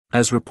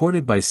As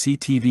reported by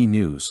CTV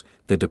News,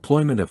 the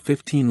deployment of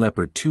 15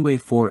 Leopard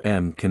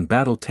 2A4M can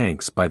battle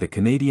tanks by the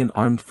Canadian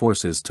Armed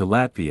Forces to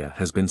Latvia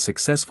has been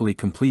successfully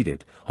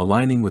completed,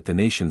 aligning with the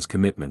nation's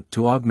commitment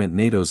to augment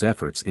NATO's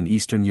efforts in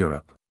Eastern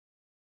Europe.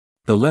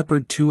 The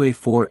Leopard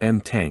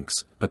 2A4M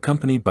tanks,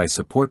 accompanied by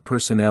support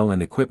personnel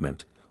and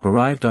equipment,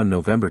 arrived on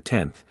November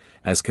 10,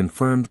 as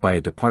confirmed by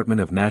a Department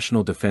of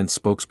National Defense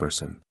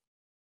spokesperson.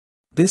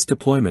 This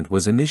deployment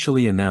was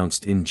initially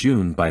announced in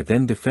June by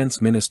then Defense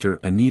Minister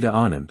Anita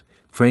Anand,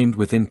 framed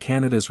within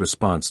Canada's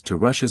response to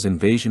Russia's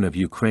invasion of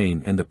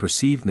Ukraine and the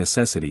perceived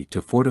necessity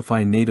to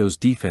fortify NATO's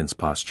defense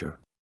posture.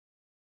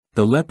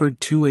 The Leopard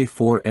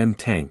 2A4M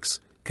tanks,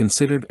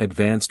 considered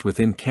advanced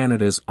within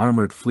Canada's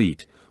armoured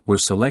fleet, were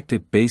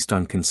selected based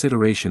on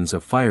considerations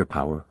of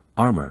firepower,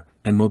 armour,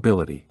 and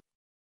mobility.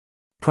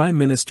 Prime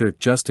Minister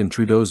Justin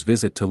Trudeau's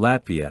visit to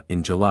Latvia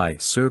in July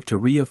served to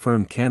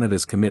reaffirm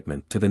Canada's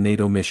commitment to the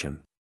NATO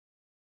mission.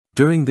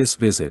 During this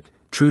visit,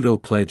 Trudeau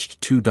pledged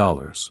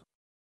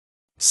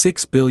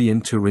 $2.6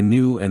 billion to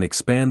renew and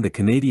expand the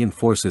Canadian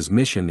Forces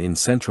mission in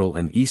Central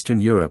and Eastern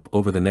Europe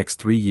over the next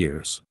 3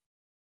 years.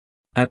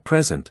 At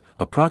present,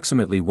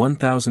 approximately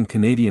 1,000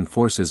 Canadian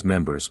Forces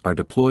members are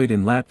deployed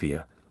in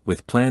Latvia,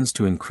 with plans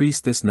to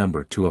increase this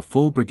number to a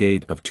full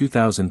brigade of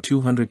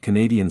 2,200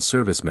 Canadian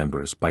service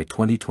members by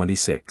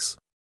 2026.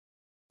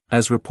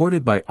 As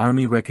reported by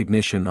Army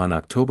Recognition on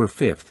October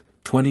 5,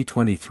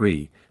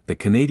 2023, the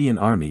Canadian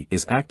Army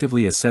is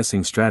actively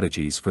assessing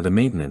strategies for the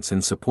maintenance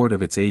and support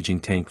of its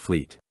aging tank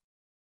fleet.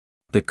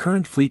 The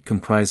current fleet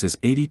comprises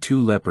 82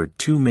 Leopard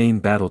 2 main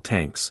battle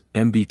tanks,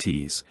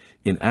 MBTs,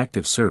 in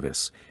active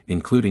service,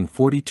 including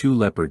 42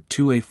 Leopard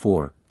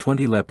 2A4,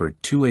 20 Leopard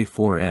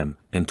 2A4M,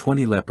 and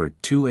 20 Leopard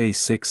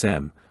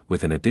 2A6M,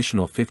 with an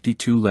additional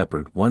 52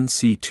 Leopard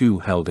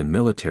 1C2 held in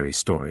military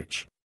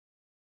storage.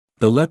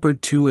 The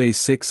Leopard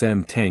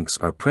 2A6M tanks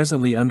are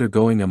presently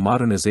undergoing a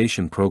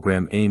modernization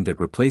program aimed at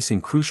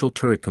replacing crucial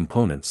turret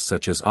components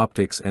such as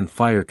optics and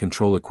fire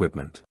control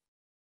equipment.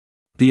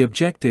 The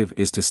objective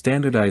is to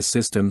standardize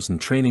systems and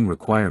training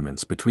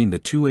requirements between the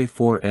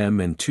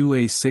 2A4M and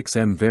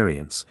 2A6M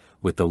variants,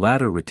 with the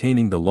latter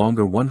retaining the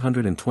longer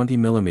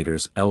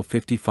 120mm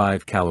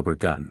L55 caliber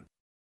gun.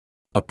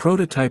 A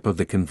prototype of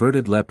the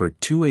converted Leopard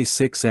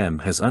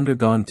 2A6M has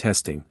undergone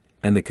testing,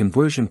 and the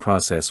conversion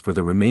process for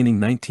the remaining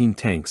 19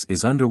 tanks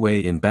is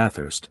underway in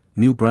Bathurst,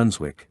 New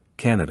Brunswick,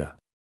 Canada.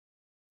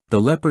 The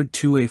Leopard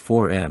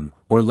 2A4M,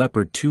 or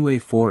Leopard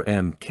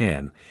 2A4M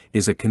CAN,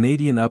 is a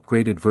Canadian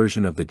upgraded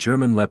version of the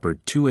German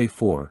Leopard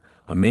 2A4,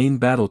 a main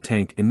battle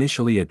tank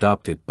initially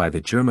adopted by the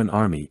German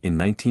Army in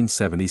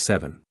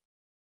 1977.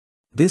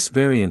 This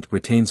variant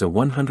retains a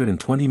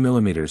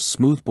 120mm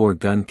smoothbore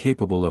gun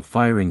capable of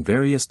firing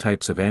various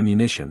types of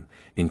ammunition,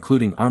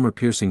 including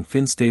armor-piercing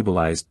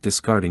fin-stabilized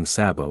discarding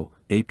SABO,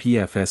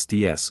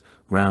 APFSDS,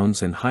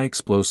 rounds and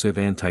high-explosive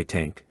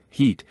anti-tank,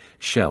 heat,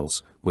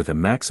 shells, with a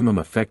maximum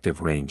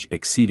effective range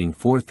exceeding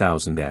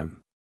 4,000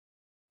 m.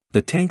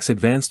 The tank's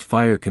advanced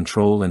fire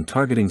control and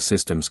targeting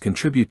systems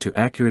contribute to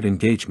accurate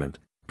engagement,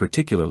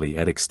 particularly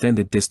at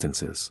extended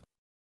distances.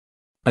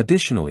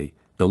 Additionally,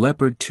 the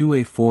Leopard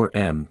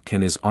 2A4M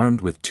CAN is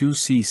armed with two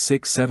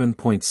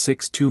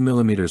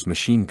C67.62mm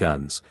machine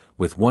guns,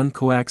 with one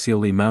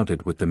coaxially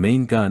mounted with the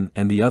main gun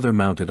and the other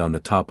mounted on the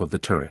top of the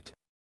turret.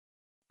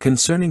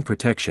 Concerning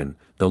protection,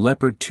 the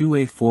Leopard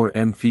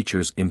 2A4M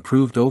features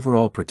improved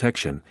overall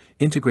protection,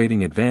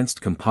 integrating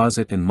advanced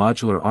composite and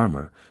modular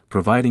armor,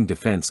 providing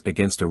defense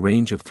against a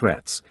range of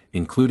threats,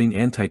 including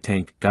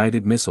anti-tank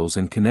guided missiles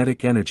and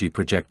kinetic energy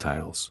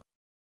projectiles.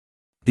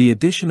 The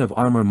addition of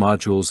armor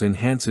modules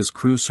enhances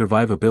crew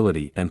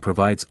survivability and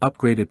provides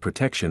upgraded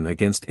protection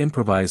against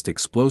improvised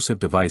explosive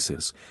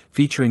devices,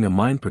 featuring a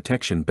mine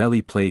protection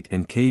belly plate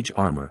and cage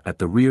armor at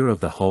the rear of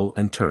the hull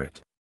and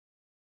turret.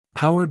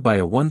 Powered by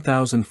a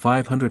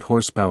 1,500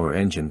 horsepower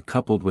engine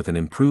coupled with an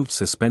improved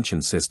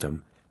suspension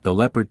system, the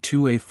Leopard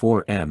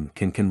 2A4M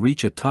can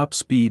reach a top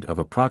speed of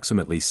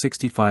approximately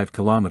 65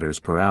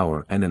 km per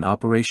hour and an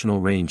operational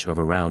range of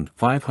around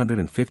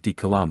 550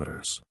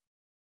 km.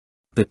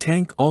 The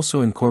tank also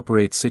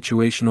incorporates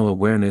situational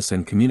awareness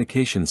and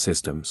communication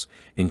systems,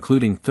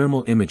 including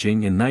thermal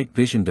imaging and night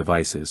vision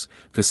devices,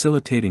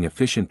 facilitating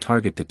efficient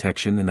target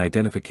detection and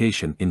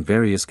identification in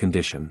various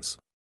conditions.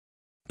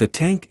 The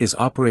tank is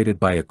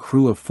operated by a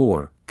crew of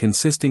 4,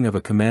 consisting of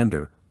a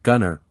commander,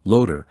 gunner,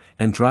 loader,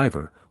 and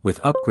driver,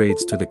 with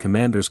upgrades to the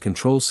commander's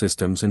control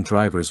systems and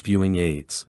driver's viewing aids.